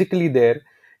come physically there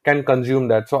can consume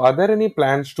that. So, are there any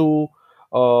plans to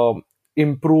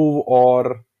improve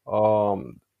or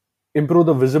improve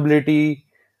the visibility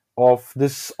of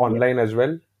this Yeah, online as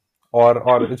well,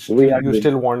 or it's we still are you doing.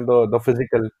 still want the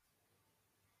physical?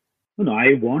 No,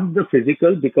 I want the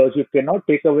physical because you cannot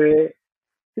take away.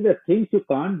 See, the things you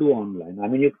can't do online. I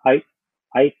mean,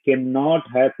 I cannot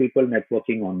have people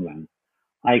networking online.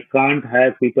 I can't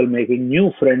have people making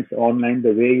new friends online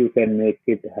the way you can make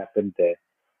it happen there.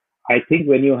 I think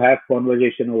when you have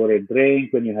conversation over a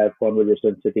drink, when you have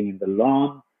conversation sitting in the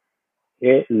lawn,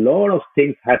 a lot of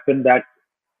things happen that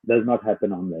does not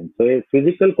happen online. So a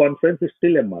physical conference is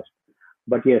still a must.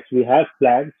 But yes, we have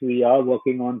plans. We are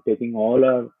working on taking all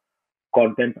our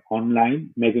content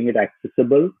online, making it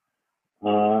accessible.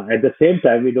 At the same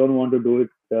time, we don't want to do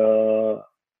it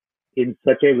in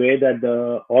such a way that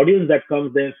the audience that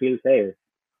comes there feels, hey,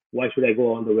 why should I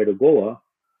go all the way to Goa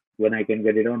when I can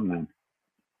get it online?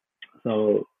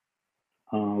 So,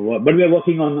 but we are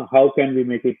working on how can we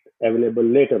make it available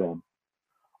later on,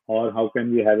 or how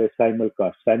can we have a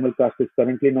simulcast. Simulcast is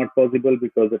currently not possible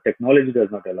because the technology does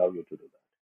not allow you to do that.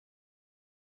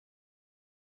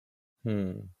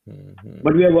 Hmm, hmm, hmm,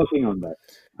 But we are hmm. working on that.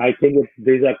 I think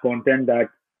these are content that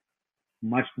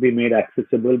must be made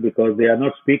accessible because they are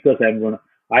not speakers.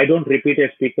 I don't repeat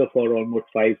a speaker for almost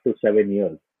 5 to 7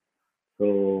 years.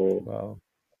 So Wow.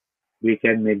 we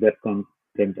can make that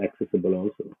content accessible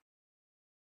also.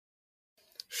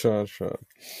 Sure, sure.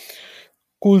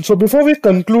 Cool. So before we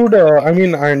conclude, I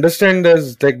mean, I understand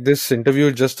there's like this interview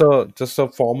is just a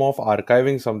form of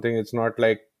archiving something. It's not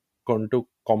like going to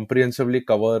comprehensively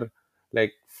cover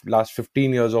like last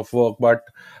 15 years of work, but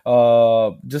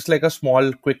just like a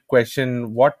small, quick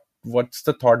question: what's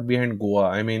the thought behind Goa?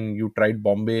 I mean, you tried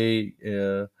Bombay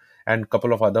and a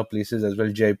couple of other places as well,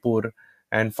 Jaipur,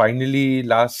 and finally,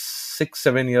 last 6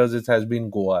 7 years, it has been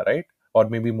Goa, right? Or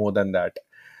maybe more than that.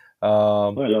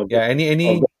 Well, Yeah.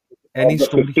 of the, Any of the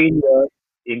story? 15 years,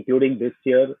 including this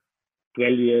year,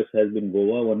 12 years has been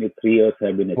Goa. Only 3 years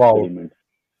have been Wow. experiments.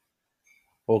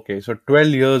 Okay, so 12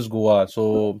 years Goa.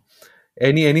 So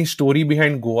any story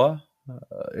behind Goa?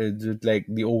 Is it like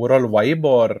the overall vibe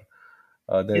or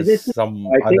Is there's it?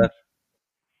 some I other? think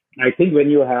I think when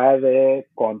you have a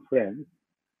conference,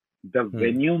 the Hmm.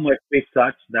 venue must be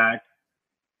such that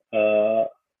uh,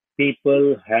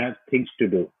 people have things to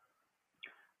do.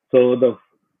 So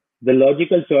the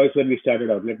logical choice when we started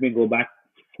out, let me go back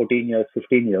 14 years,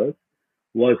 15 years,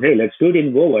 was hey, let's do it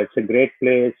in Goa. It's a great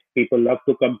place. People love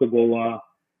to come to Goa.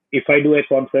 If I do a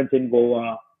conference in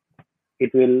Goa,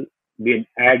 it will be an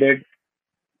added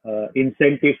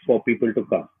incentive for people to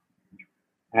come.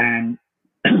 And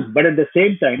But at the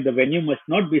same time, the venue must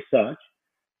not be such,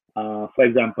 for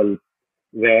example,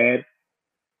 where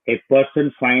a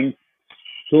person finds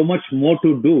so much more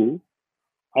to do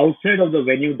outside of the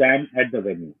venue than at the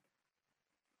venue,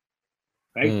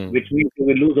 right? Which Hmm. means you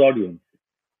will lose audience.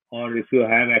 Or if you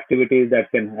have activities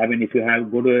that can, I mean, if you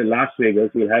have go to Las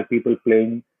Vegas, you'll have people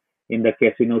playing in the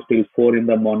casinos till 4 in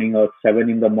the morning or 7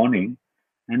 in the morning,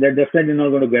 and they're definitely not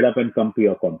going to get up and come to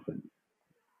your conference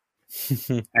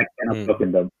at 10 o'clock Hmm.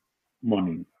 in the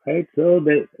morning, right? So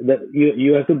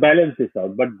you have to balance this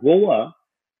out. But Goa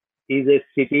is a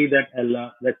city that's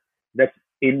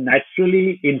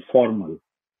naturally informal,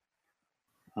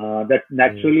 that Hmm.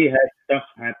 naturally has stuff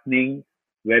happening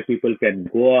where people can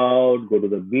go out, go to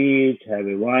the beach, have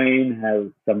a wine,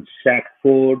 have some shack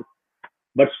food,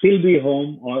 but still be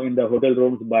home or in the hotel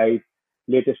rooms by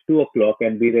latest 2 o'clock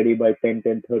and be ready by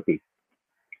 10:30.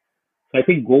 So I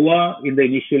think Goa in the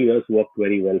initial years worked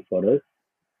very well for us.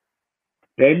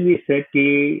 Then we said,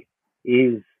 ki,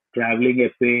 is traveling a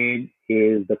pain?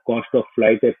 Is the cost of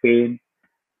flight a pain?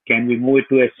 Can we move it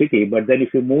to a city? But then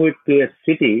if you move it to a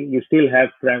city, you still have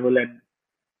travel and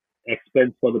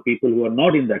expense for the people who are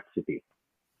not in that city.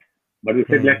 But we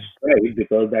said, let's Hmm. try it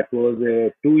because that was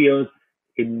 2 years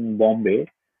in Bombay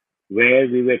where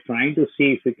we were trying to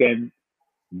see if we can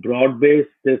broad base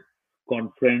this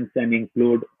conference and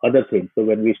include other things. So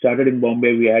when we started in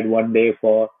Bombay, we had 1 day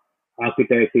for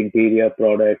architects, interior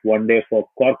product, 1 day for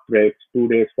corporates, 2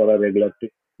 days for a regular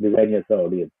designers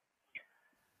audience.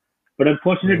 But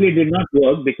unfortunately, it Hmm. did not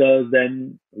work because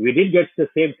then we did get the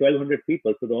same 1,200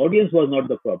 people. So the audience was not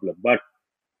the problem. But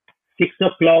 6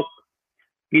 o'clock,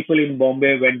 people in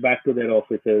Bombay went back to their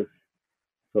offices.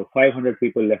 So 500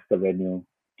 people left the venue.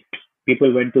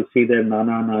 People went to see their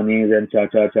nana nanis and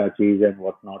chacha chachis and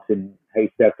whatnot in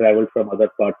if they traveled from other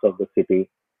parts of the city.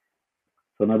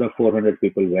 So another 400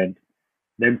 people went.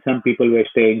 Then some people were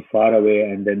staying far away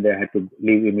and then they had to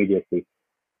leave immediately.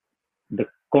 The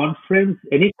conference,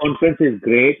 any conference is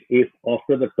great if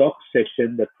after the talk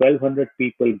session, the 1,200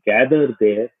 people gather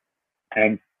there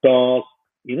and talk.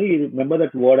 You remember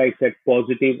that word I said,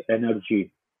 positive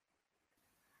energy.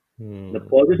 The Hmm.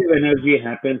 positive energy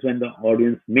happens when the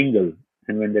audience mingle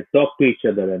and when they talk to each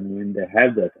other and when they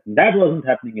have that. That wasn't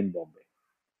happening in Bombay.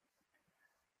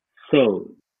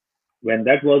 So when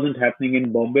that wasn't happening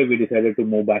in Bombay, we decided to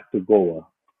move back to Goa.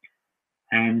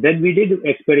 And then we did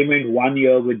experiment 1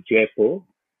 year with Jaipur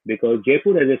because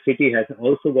Jaipur as a city has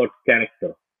also got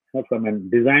character. From a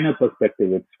designer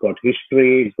perspective, it's got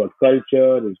history, it's got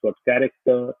culture, it's got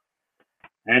character.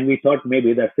 And we thought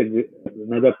maybe that's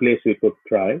another place we could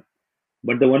try.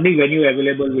 But the only venue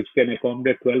available which can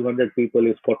accommodate 1,200 people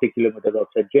is 40 kilometers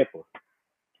outside Jaipur.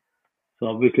 So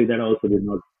obviously that also did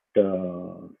not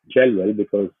gel well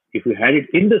because if you had it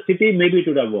in the city, maybe it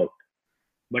would have worked.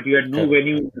 But you had no Correct.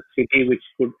 venue in Correct. the city which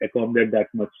could accommodate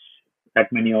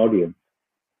that many audience.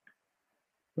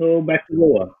 So back to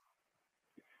Goa.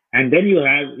 And then you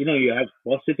have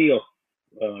paucity of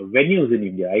venues in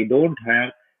India.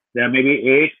 There are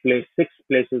maybe six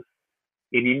places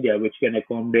in India which can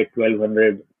accommodate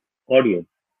 1,200 audience,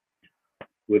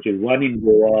 which is one in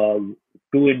Goa,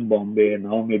 two in Bombay, and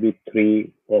now maybe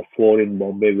three or four in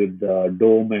Bombay with the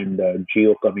Dome and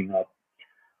Geo coming up.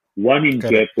 One in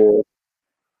Correct. Jaipur,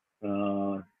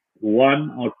 uh,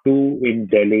 one or two in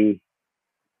Delhi,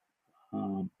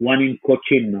 one in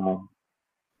Cochin now.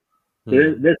 So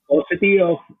Hmm. there's paucity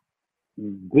of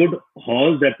good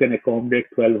halls that can accommodate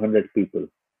 1,200 people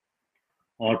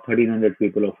or 1,300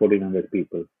 people or 1,400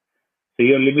 people. So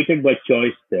you're limited by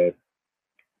choice there.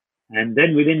 And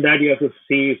then within that, you have to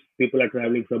see if people are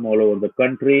traveling from all over the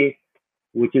country,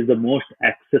 which is the most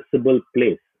accessible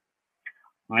place.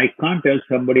 I can't tell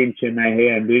somebody in Chennai,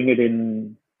 hey, I'm doing it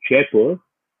in Jaipur.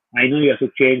 I know you have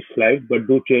to change flights, but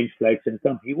do change flights and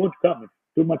come. He won't come. It's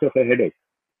too much of a headache.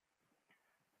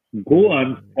 Go,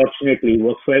 Hmm. unfortunately,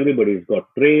 works for everybody. It's got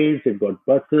trains, it's got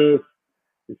buses.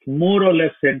 It's more or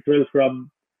less central from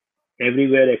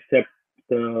everywhere except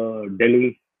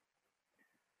Delhi,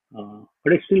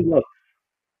 but it still works.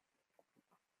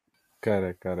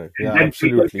 Correct. Correct. And Yeah. then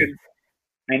people Absolutely. can,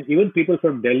 and even people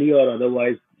from Delhi or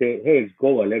otherwise say, hey, it's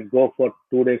Goa. Let's go for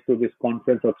 2 days to this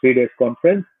conference or 3 days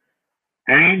conference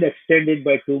and extend it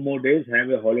by 2 more days, have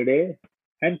a holiday,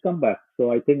 and come back.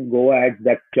 So I think Goa adds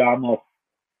that charm of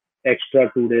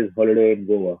extra 2 days holiday in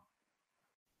Goa.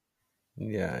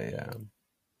 Yeah. Yeah.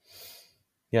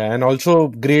 Yeah. And also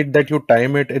great that you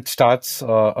time it. It starts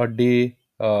a day.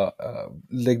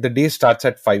 Like the day starts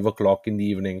at 5 o'clock in the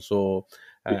evening. So,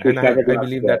 Which we and started I last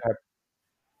believe year. that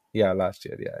yeah, last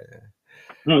year. Yeah. Yeah.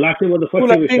 No, last year was the first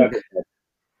Cool. I year we think. started that.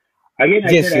 Again,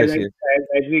 I Yes, said, yes, yes.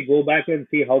 as we go back and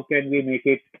see how can we make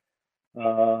it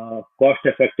cost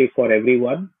effective for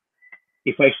everyone.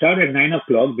 If I start at 9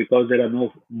 o'clock because there are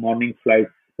no morning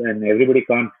flights and everybody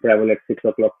can't travel at 6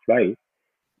 o'clock flight,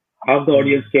 half the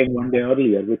audience Hmm. came one day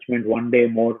earlier, which meant one day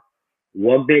more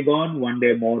work day gone, one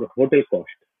day more hotel cost.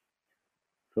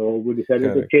 So we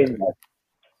decided to Correct, change correct. that.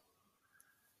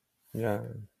 Yeah.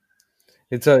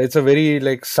 It's a very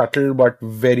like subtle but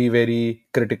very very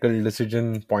critical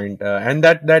decision point, and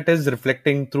that is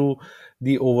reflecting through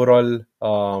the overall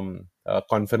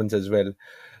conference as well.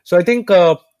 So I think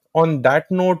on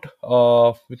that note,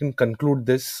 we can conclude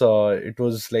this. It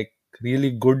was like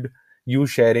really good you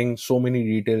sharing so many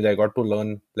details. I got to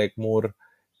learn like more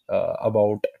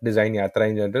about Design Yatra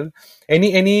in general.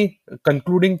 Any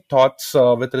concluding thoughts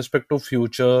with respect to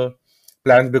future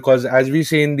plans? Because as we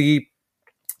say in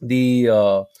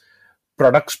the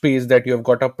product space, that you have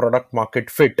got a product market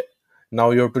fit,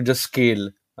 now you have to just scale.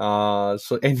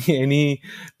 So any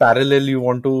parallel you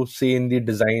want to say in the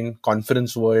design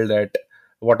conference world, that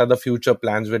what are the future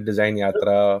plans with Design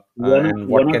Yatra, and One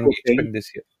what or can we two things. expect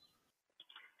this year?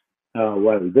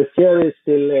 Well, this year is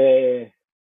still a.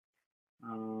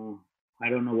 I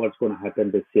don't know what's going to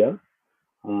happen this year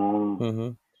uh,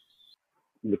 Mm-hmm.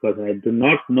 because I do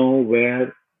not know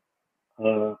where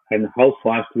and how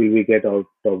fast will we get out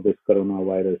of this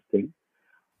coronavirus thing.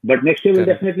 But next year will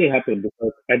Correct. definitely happen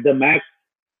because at the max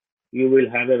you will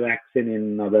have a vaccine in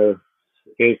another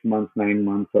 8 months, 9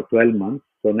 months, or 12 months.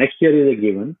 So next year is a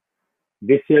given.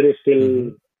 This year is Mm-hmm.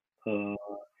 still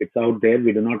it's out there.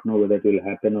 We do not know whether it will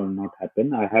happen or not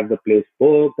happen. I have the place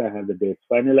booked. I have the dates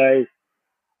finalized.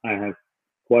 I have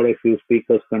quite a few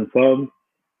speakers confirmed,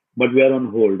 but we are on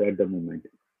hold at the moment.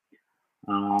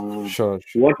 Uh, Sure,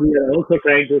 sure. what we are also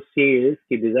trying to see is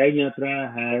that Design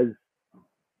Yatra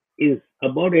is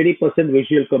about 80%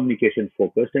 visual communication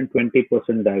focused and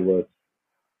 20% diverse.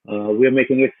 We are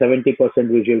making it 70%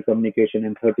 visual communication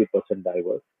and 30%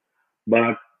 diverse.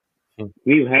 But Mm.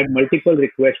 we've had multiple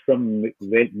requests from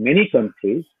many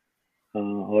countries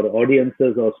or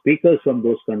audiences or speakers from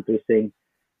those countries saying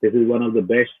this is one of the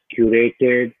best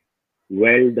curated,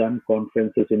 well done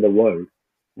conferences in the world.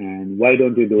 And why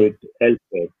don't you do Mm. it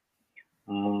elsewhere?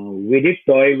 We did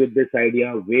toy with this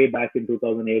idea way back in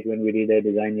 2008 when we did a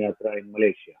design yatra in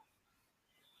Malaysia.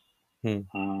 Mm.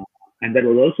 Uh, and that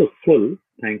was also full,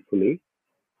 thankfully.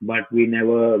 But we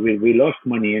lost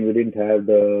money and we didn't have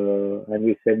and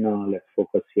we said, no, let's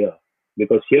focus here.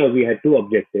 Because here we had two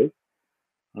objectives.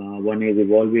 One is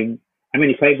evolving. I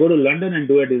mean, if I go to London and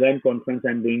do a design conference,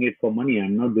 I'm doing it for money.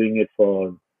 I'm not doing it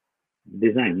for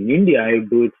design. In India, I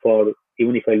do it for,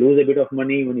 even if I lose a bit of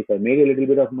money, even if I make a little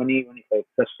bit of money, even if it's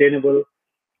sustainable,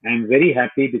 I'm very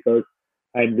happy because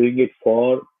I'm doing it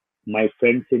for my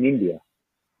friends in India.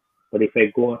 But if I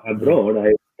go Mm. abroad,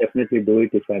 I definitely do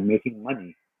it if I'm making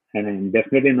money. And I'm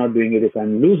definitely not doing it if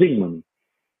I'm losing money.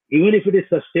 Even if it is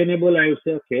sustainable, I would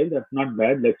say, okay, that's not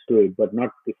bad, let's do it, but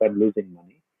not if I'm losing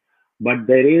money. But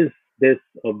there is this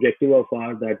objective of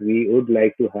ours that we would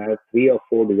like to have 3 or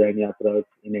 4 design yatras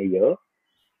in a year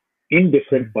in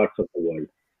different Mm. parts of the world.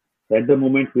 So at the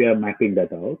moment, we are mapping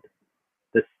that out.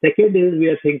 The second is we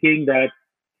are thinking that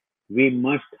we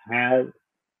must have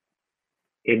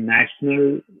a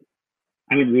national,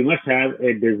 I mean, we must have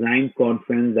a design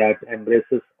conference that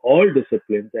embraces all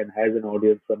disciplines and has an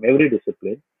audience from every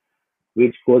discipline,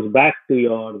 which goes back to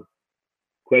your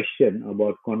question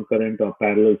about concurrent or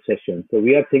parallel sessions. So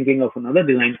we are thinking of another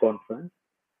design conference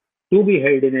to be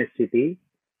held in a city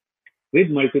with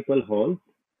multiple halls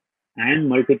and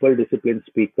multiple discipline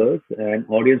speakers and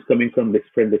audience coming from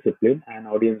different disciplines and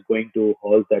audience going to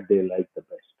halls that they like the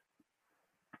best.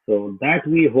 So that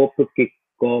we hope to kick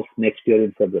off next year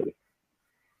in February.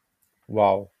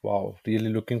 Wow, wow, really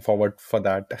looking forward for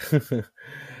that.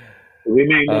 We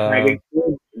may end up uh, having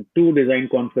two design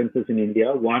conferences in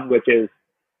India, one which is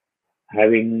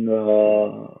having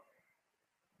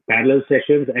parallel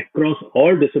sessions across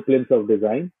all disciplines of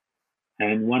design,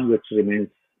 and one which remains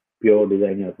pure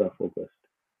design yatra focused.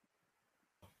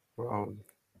 wow.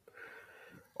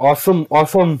 Awesome,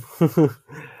 awesome.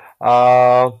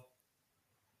 uh,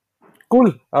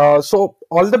 Cool. So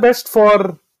all the best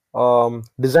for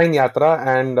Design Yatra,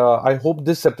 and I hope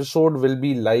this episode will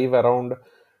be live around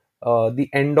the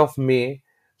end of May.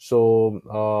 So,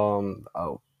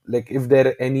 like, if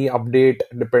there any update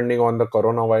depending on the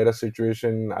coronavirus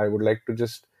situation, I would like to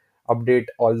just update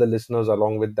all the listeners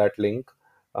along with that link.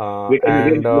 We can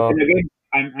again,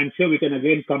 And I'm sure we can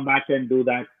again come back and do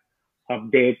that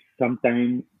update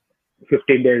sometime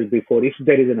 15 days before if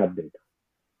there is an update.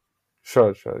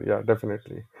 Sure, sure, yeah,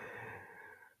 definitely.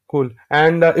 Cool.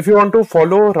 And if you want to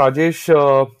follow Rajesh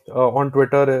on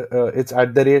Twitter, it's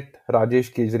at the rate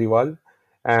Rajesh Kejriwal,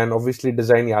 and obviously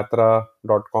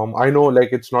designyatra.com. I know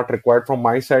like it's not required from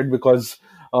my side because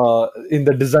in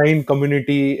the design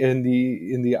community, in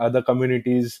the other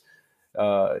communities,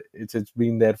 it's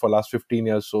been there for last 15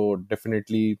 years. So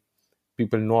definitely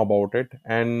people know about it.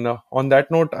 And on that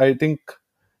note, I think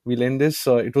we'll end this.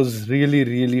 It was really,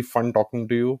 really fun talking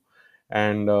to you.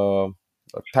 And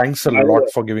thanks a lot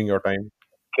for giving your time.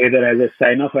 Either as a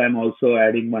sign off, I'm also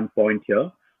adding one point here.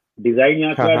 Haha.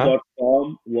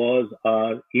 Designyatra.com was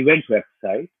our event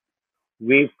website.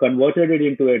 We've converted it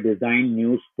into a design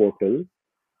news portal.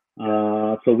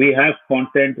 So we have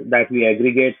content that we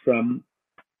aggregate from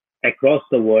across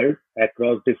the world,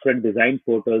 across different design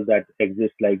portals that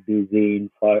exist like Dzine,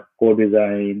 for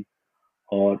Co-Design,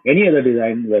 or any other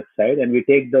design website, and we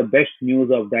take the best news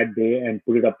of that day and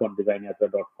put it up on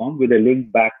designyatra.com with a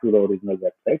link back to the original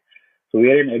website. So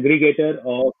we are an aggregator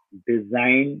of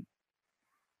design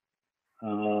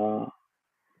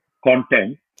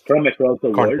content from across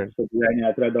the world. Content. So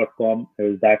designyatra.com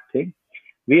is that thing.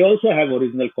 We also have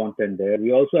original content there.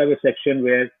 We also have a section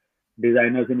where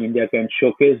designers in India can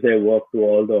showcase their work to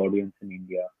all the audience in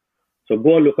India. So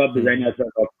go look up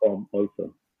designyatra.com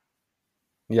also.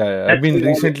 Yeah. I've been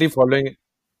recently following.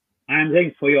 I'm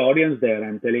saying for your audience there,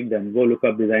 I'm telling them, go look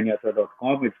up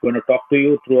designyatra.com. It's going to talk to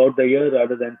you throughout the year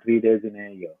rather than 3 days in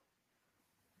a year.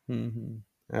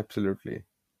 Absolutely.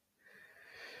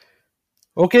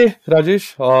 Okay,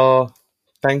 Rajesh,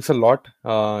 thanks a lot.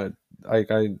 I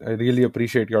really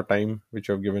appreciate your time which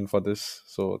you have given for this.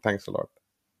 So thanks a lot.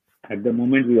 At the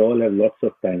moment, we all have lots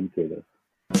of time, Kedar.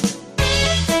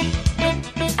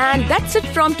 And that's it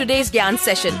from today's Gyan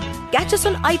session. Catch us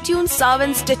on iTunes,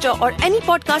 Saavn, Stitcher, or any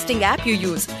podcasting app you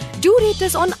use. Do rate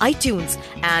us on iTunes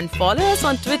and follow us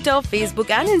on Twitter, Facebook,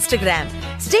 and Instagram.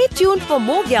 Stay tuned for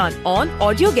more Gyan on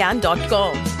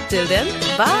audiogyan.com. Till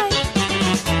then, bye.